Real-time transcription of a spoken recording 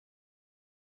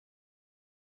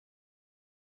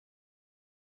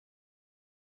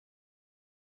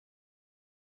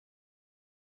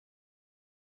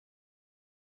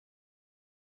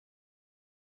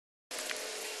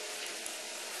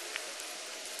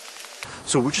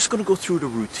So we're just going to go through the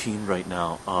routine right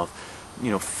now of,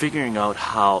 figuring out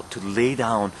how to lay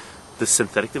down the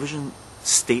synthetic division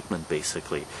statement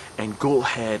basically, and go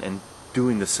ahead and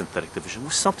doing the synthetic division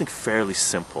with something fairly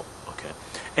simple, okay?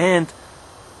 And,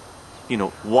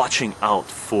 watching out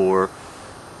for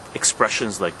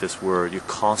expressions like this where your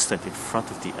constant in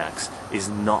front of the x is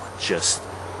not just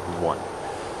 1.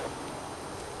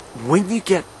 When you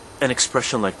get an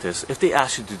expression like this, if they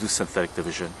ask you to do synthetic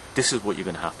division, this is what you're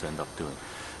going to have to end up doing.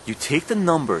 You take the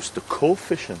numbers, the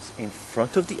coefficients in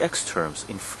front of the x terms,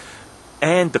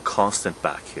 and the constant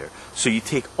back here. So you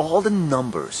take all the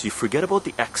numbers, you forget about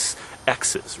the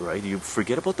x's, right? You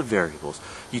forget about the variables.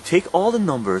 You take all the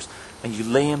numbers and you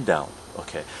lay them down,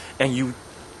 okay? And you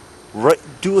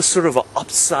do a sort of an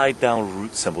upside down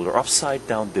root symbol or upside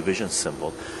down division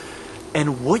symbol.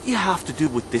 And what you have to do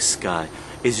with this guy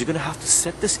is you're going to have to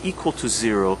set this equal to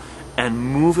 0 and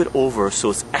move it over so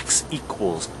it's x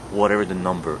equals whatever the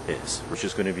number is, which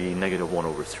is going to be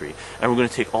 -1/3. And we're going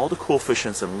to take all the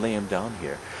coefficients and lay them down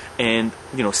here and,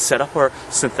 set up our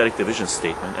synthetic division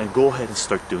statement and go ahead and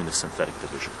start doing the synthetic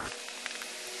division.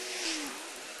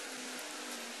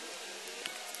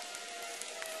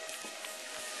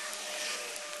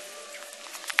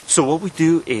 So what we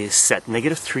do is set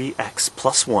 -3x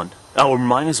plus 1, or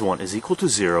minus 1 is equal to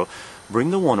 0,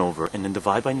 bring the 1 over, and then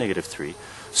divide by -3.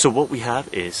 So what we have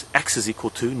is x is equal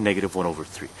to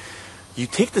 -1/3. You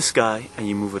take this guy and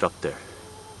you move it up there.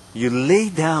 You lay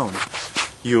down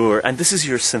and this is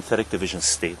your synthetic division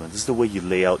statement. This is the way you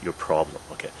lay out your problem,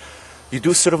 okay? You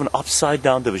do sort of an upside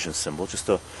down division symbol, just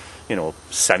a,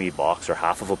 semi-box or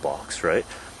half of a box, right?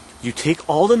 You take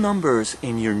all the numbers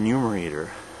in your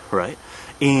numerator, right,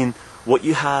 in what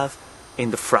you have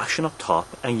in the fraction up top,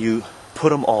 and you put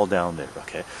them all down there,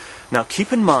 okay? Now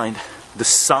keep in mind, the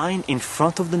sign in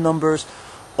front of the numbers,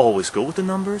 always go with the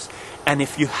numbers, and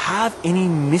if you have any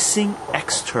missing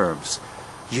x terms,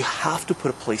 you have to put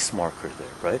a place marker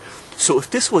there, right? So if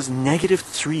this was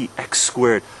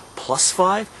 -3x² plus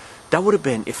 5, that would have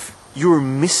been, if you were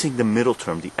missing the middle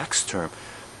term, the x term,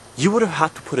 you would have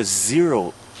had to put a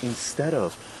 0 instead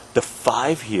of the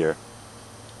 5 here,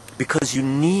 because you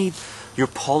need your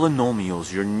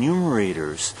polynomials, your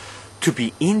numerators, to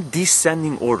be in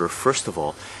descending order, first of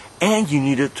all, and you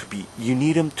need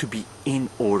them to be in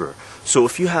order. So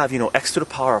if you have, x to the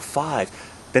power of 5,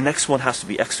 the next one has to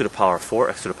be x to the power of 4,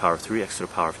 x to the power of 3, x to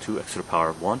the power of 2, x to the power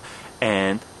of 1,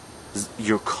 and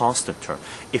your constant term.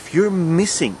 If you're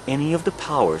missing any of the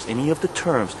powers, any of the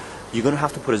terms, you're going to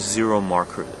have to put a 0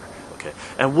 marker there. Okay,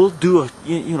 and we'll do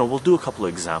a couple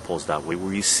of examples that way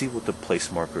where you see what the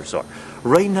place markers are.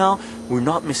 Right now, we're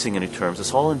not missing any terms.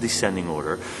 It's all in descending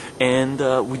order, and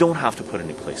we don't have to put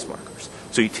any place markers.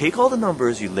 So you take all the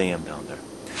numbers, you lay them down there.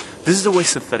 This is the way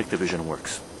synthetic division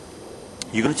works.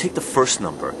 You're going to take the first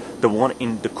number, the one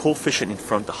in the coefficient in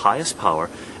front, the highest power,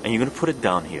 and you're going to put it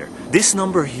down here. This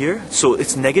number here, so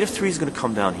it's -3 is going to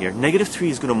come down here. -3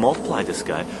 is going to multiply this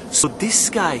guy. So this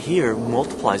guy here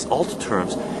multiplies all the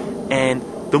terms, and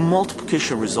the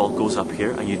multiplication result goes up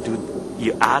here, and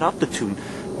you add up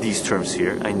these terms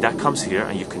here, and that comes here,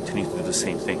 and you continue to do the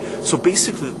same thing. So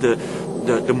basically,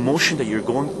 the motion that you're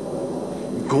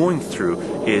going through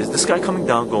is this guy coming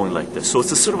down, going like this. So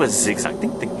it's a sort of a zigzag.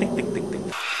 Ding, ding, ding, ding, ding,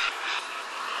 ding.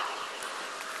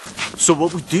 So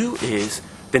what we do is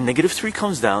the -3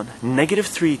 comes down.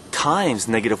 -3 times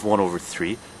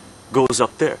 -1/3 goes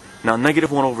up there. Now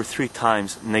 -1/3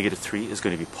 times -3 is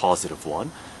going to be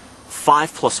 +1.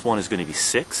 5 plus 1 is going to be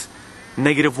 6.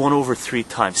 -1/3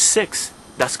 times 6,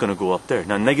 that's going to go up there.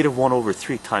 Now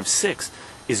 -1/3 times 6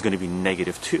 is going to be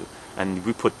 -2. And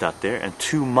we put that there, and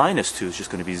 2 minus 2 is just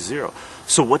going to be 0.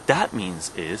 So what that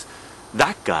means is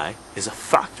that guy is a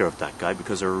factor of that guy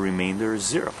because our remainder is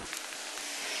 0.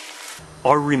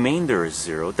 Our remainder is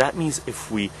 0. That means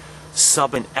if we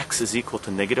sub in x is equal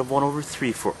to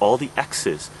 -1/3 for all the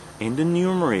x's in the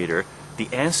numerator, the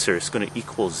answer is going to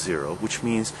equal 0, which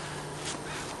means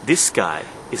this guy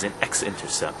is an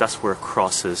x-intercept. That's where it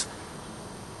crosses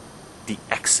the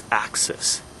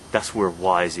x-axis. That's where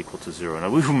y is equal to 0. Now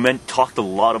we've talked a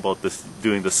lot about this,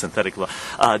 doing the synthetic,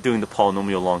 doing the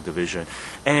polynomial long division,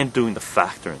 and doing the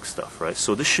factoring stuff, right?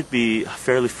 So this should be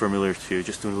fairly familiar to you.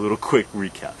 Just doing a little quick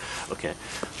recap. Okay.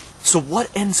 So what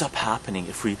ends up happening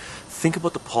if we think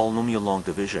about the polynomial long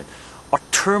division? Our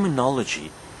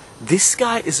terminology. This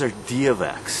guy is our d of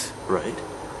x, right?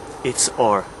 It's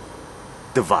our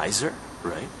divisor,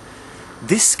 right?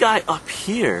 This guy up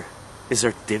here is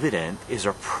our dividend, is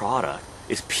our product,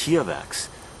 is p of x.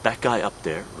 That guy up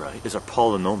there, right, is our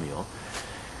polynomial.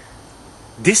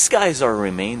 This guy is our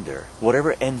remainder.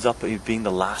 Whatever ends up being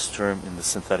the last term in the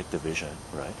synthetic division,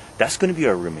 right? That's going to be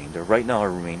our remainder. Right now our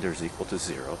remainder is equal to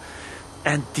 0.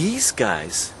 And these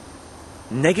guys,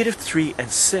 negative 3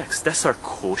 and 6, that's our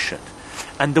quotient.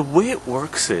 And the way it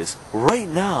works is, right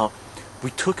now, we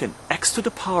took an x to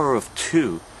the power of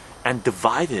 2 and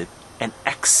divided an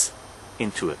x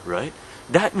into it, right?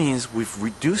 That means we've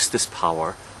reduced this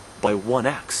power by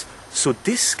 1x. So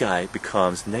this guy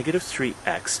becomes negative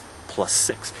 3x plus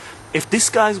 6. If this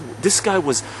guy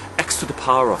was x to the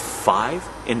power of 5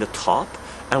 in the top,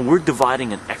 and we're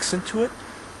dividing an x into it,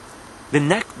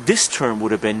 this term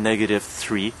would have been negative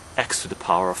 3x to the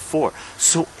power of 4.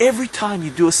 So every time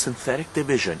you do a synthetic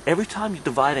division, every time you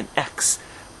divide an x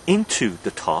into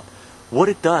the top, what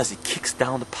it does, it kicks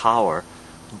down the power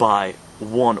by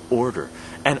 1 order.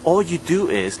 And all you do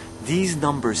is, these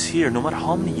numbers here, no matter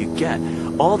how many you get,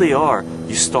 all they are,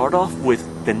 you start off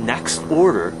with the next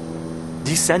order,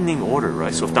 descending order,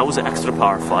 right? So if that was an x to the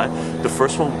power 5, the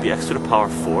first one would be x to the power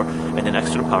 4, and then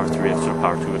x to the power 3, x to the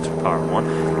power 2, x to the power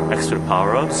 1, x to the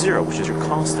power of 0, which is your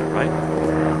constant, right?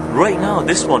 Right now,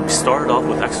 this one, we started off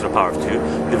with x to the power of 2,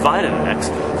 divided an x,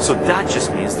 so that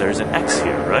just means there's an x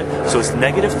here, right? So it's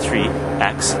negative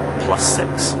 3x plus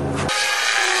 6.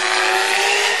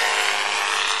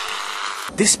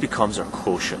 This becomes our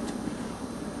quotient.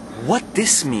 What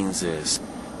this means is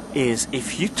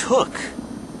if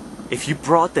you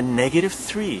brought the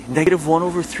negative 1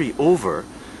 over 3 over,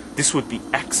 this would be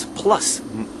x plus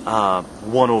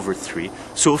 1 over 3.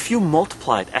 So if you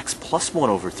multiplied x plus 1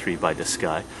 over 3 by this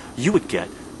guy, you would get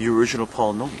the original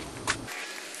polynomial.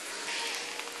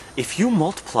 If you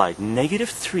multiplied negative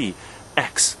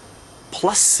 3x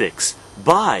plus 6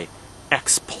 by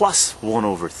x plus 1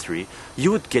 over 3,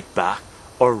 you would get back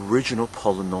our original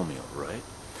polynomial, right?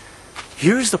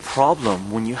 Here's the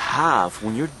problem when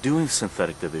you're doing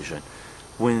synthetic division,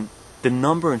 when the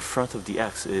number in front of the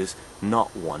x is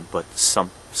not 1, but some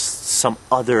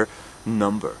other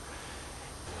number.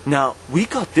 Now, we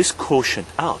got this quotient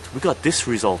out. We got this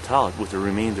result out with a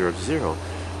remainder of 0.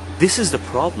 This is the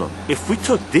problem. If we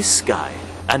took this guy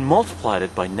and multiplied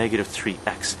it by negative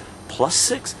 3x plus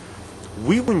 6,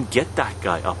 we wouldn't get that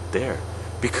guy up there,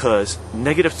 because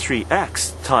negative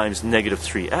 3x times negative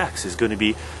 3x is going to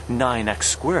be 9x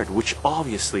squared, which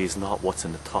obviously is not what's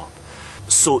in the top.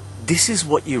 So this is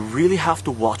what you really have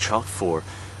to watch out for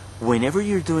whenever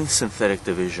you're doing synthetic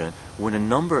division, when a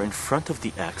number in front of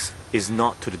the x is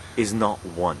not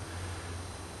 1.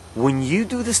 When you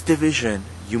do this division,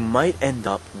 you might end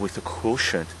up with a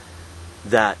quotient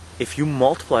that, if you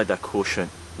multiply that quotient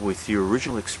with your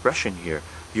original expression here,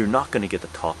 you're not going to get the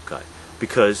top guy.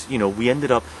 Because, we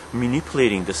ended up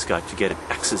manipulating this guy to get an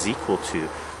x is equal to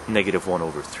negative 1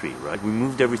 over 3, right? We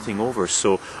moved everything over,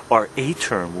 so our a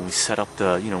term, when we set up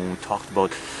when we talked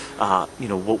about,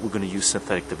 what we're going to use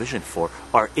synthetic division for,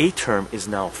 our a term is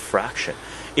now a fraction.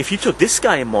 If you took this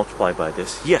guy and multiplied by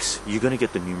this, yes, you're going to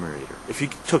get the numerator. If you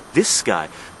took this guy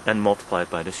and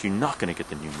multiplied by this, you're not going to get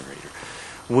the numerator.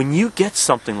 When you get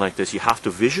something like this, you have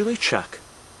to visually check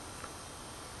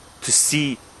to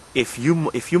see if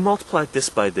you multiply this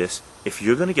by this, if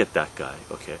you're going to get that guy,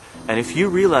 okay? And if you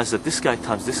realize that this guy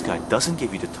times this guy doesn't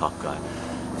give you the top guy,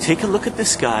 take a look at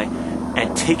this guy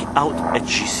and take out a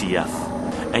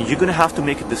GCF. And you're going to have to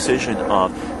make a decision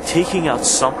of taking out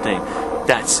something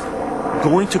that's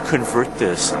going to convert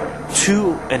this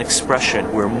to an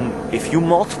expression where if you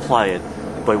multiply it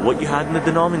by what you had in the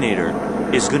denominator,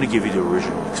 is going to give you the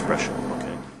original expression.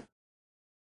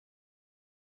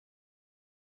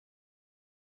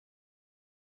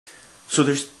 So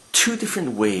there's two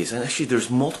different ways, and actually there's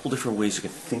multiple different ways you can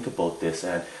think about this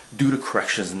and do the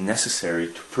corrections necessary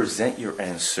to present your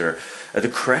answer, the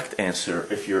correct answer,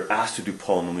 if you're asked to do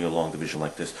polynomial long division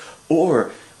like this,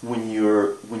 or when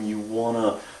you want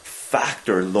to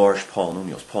factor large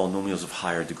polynomials of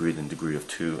higher degree than degree of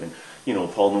 2, and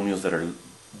polynomials that are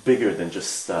bigger than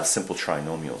just simple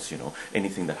trinomials,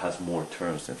 anything that has more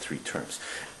terms than 3 terms.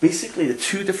 Basically, the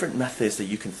two different methods that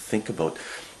you can think about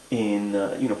in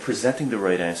presenting the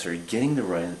right answer, getting the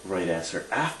right answer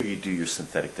after you do your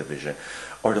synthetic division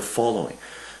are the following.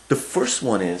 The first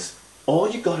one is, all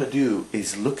you got to do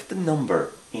is look at the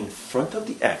number in front of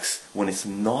the x when it's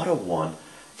not a 1,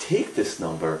 take this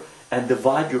number and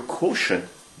divide your quotient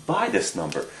by this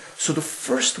number. So the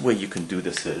first way you can do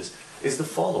this is the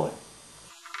following.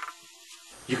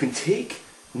 You can take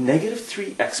negative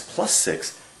 3x plus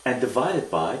 6 and divide it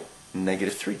by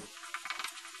negative 3.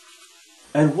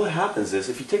 And what happens is,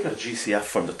 if you take out a GCF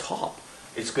from the top,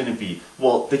 it's going to be,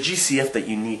 well, the GCF that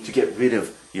you need to get rid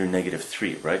of your negative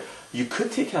 3, right? You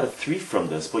could take out a 3 from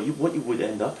this, but what you would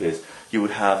end up is, you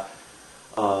would have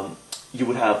you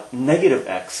would have negative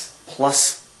x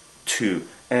plus 2,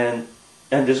 and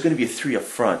there's going to be a 3 up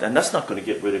front, and that's not going to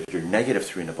get rid of your negative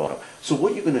 3 in the bottom. So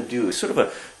what you're going to do is sort of a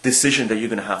decision that you're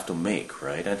going to have to make,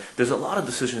 right? And there's a lot of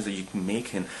decisions that you can make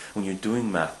when you're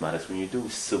doing mathematics, when you're doing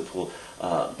simple,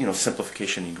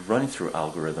 simplification, and you're running through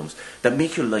algorithms that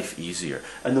make your life easier.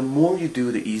 And the more you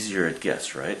do, the easier it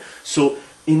gets, right? So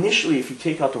initially, if you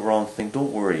take out the wrong thing,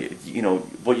 don't worry.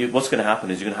 What's going to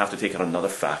happen is you're going to have to take out another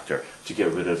factor to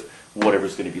get rid of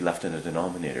whatever's going to be left in the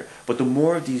denominator. But the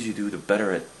more of these you do, the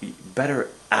better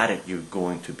at it you're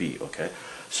going to be, okay?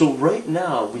 So right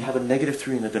now, we have a negative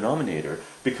 3 in the denominator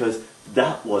because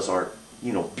that was our,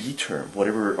 b term,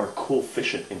 whatever our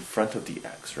coefficient in front of the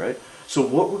x, right? So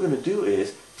what we're going to do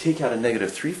is take out a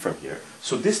negative 3 from here.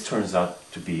 So this turns out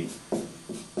to be,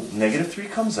 negative 3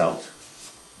 comes out,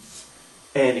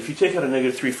 and if you take out a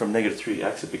negative 3 from negative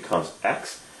 3x, it becomes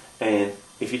x, and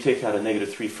if you take out a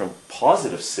negative 3 from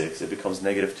positive 6, it becomes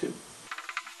negative 2.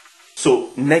 So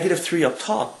negative 3 up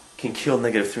top can kill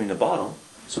negative 3 in the bottom.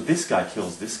 So this guy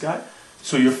kills this guy.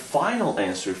 So your final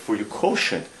answer for your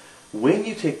quotient, when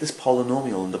you take this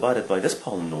polynomial and divide it by this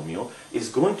polynomial, is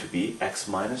going to be x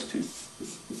minus 2.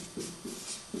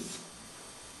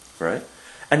 Right?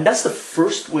 And that's the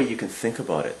first way you can think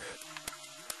about it.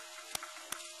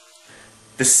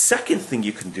 The second thing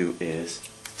you can do is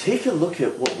take a look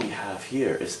at what we have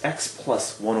here is x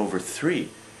plus 1 over 3.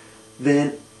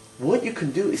 Then what you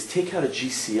can do is take out a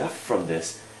GCF from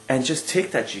this and just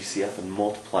take that GCF and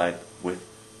multiply it with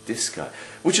this guy,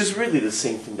 which is really the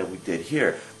same thing that we did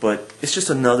here, but it's just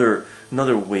another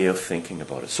way of thinking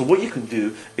about it. So what you can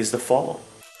do is the following.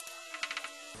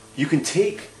 You can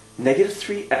take negative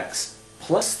 3x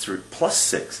plus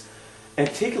 6 and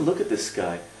take a look at this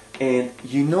guy, and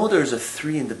you know there's a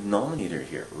 3 in the denominator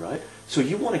here, right? So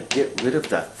you want to get rid of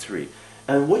that 3.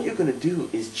 And what you're going to do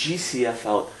is GCF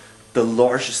out the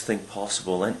largest thing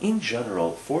possible. And in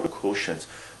general, for the quotients,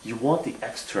 you want the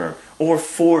x term, or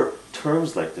for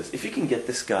terms like this, if you can get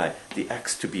this guy, the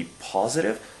x, to be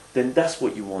positive, then that's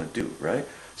what you want to do, right?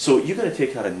 So you're going to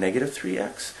take out a negative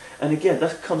 3x. And again,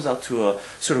 that comes out to a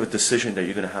sort of a decision that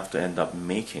you're going to have to end up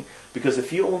making. Because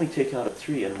if you only take out a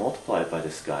 3 and multiply it by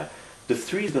this guy, the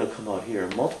 3 is going to come out here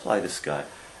and multiply this guy.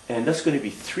 And that's going to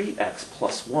be 3x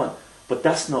plus 1. But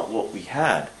that's not what we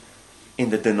had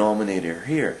in the denominator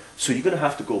here. So you're going to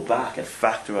have to go back and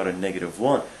factor out a negative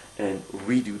 1 and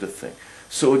redo the thing.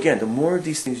 So again, the more of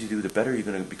these things you do, the better you're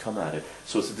going to become at it.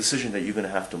 So it's a decision that you're going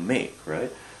to have to make,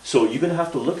 right? So you're going to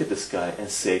have to look at this guy and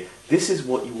say, this is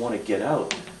what you want to get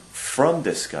out from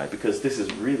this guy, because this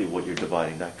is really what you're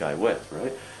dividing that guy with,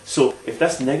 right? So if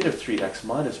that's negative 3x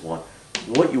minus 1,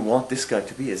 what you want this guy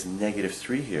to be is negative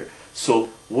 3 here. So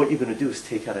what you're going to do is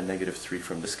take out a negative 3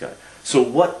 from this guy. So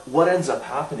what ends up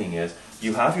happening is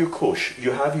you have your quotient,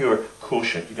 you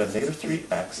got negative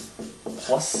 3x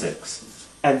plus 6,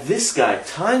 and this guy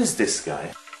times this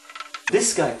guy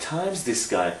times this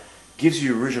guy gives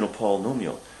you your original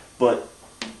polynomial. But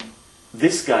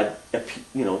this guy,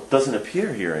 doesn't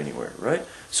appear here anywhere, right?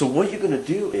 So what you're going to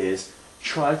do is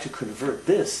try to convert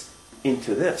this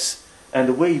into this. And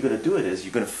the way you're going to do it is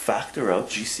you're going to factor out,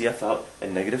 GCF out, a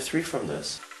negative 3 from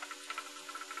this.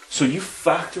 So you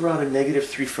factor out a negative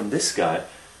 3 from this guy.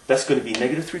 That's going to be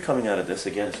negative 3 coming out of this.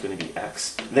 Again, it's going to be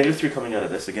x. Negative 3 coming out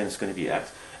of this. Again, it's going to be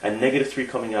x. And negative 3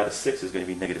 coming out of 6 is going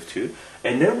to be negative 2.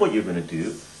 And then what you're going to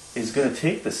do is going to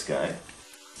take this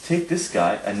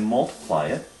guy, and multiply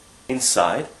it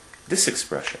inside this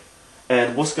expression.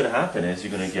 And what's going to happen is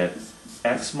you're going to get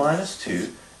x minus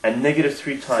 2, and negative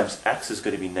 3 times x is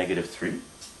going to be negative 3,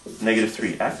 negative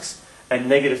 3x, and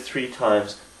negative 3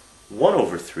 times 1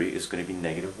 over 3 is going to be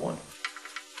negative 1.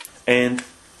 And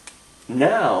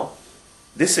now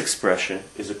this expression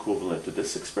is equivalent to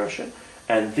this expression,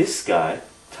 and this guy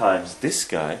times this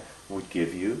guy would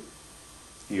give you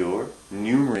your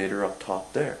numerator up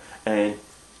top there. And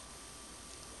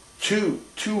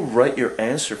to write your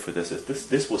answer for this, if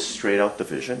this was straight out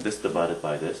division, this divided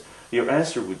by this, your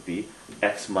answer would be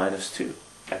x minus 2.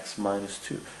 X minus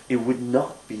 2. It would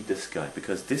not be this guy,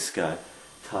 because this guy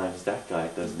times that guy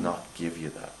does not give you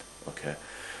that. Okay?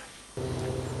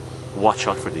 Watch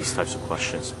out for these types of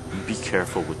questions. Be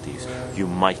careful with these. You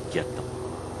might get them.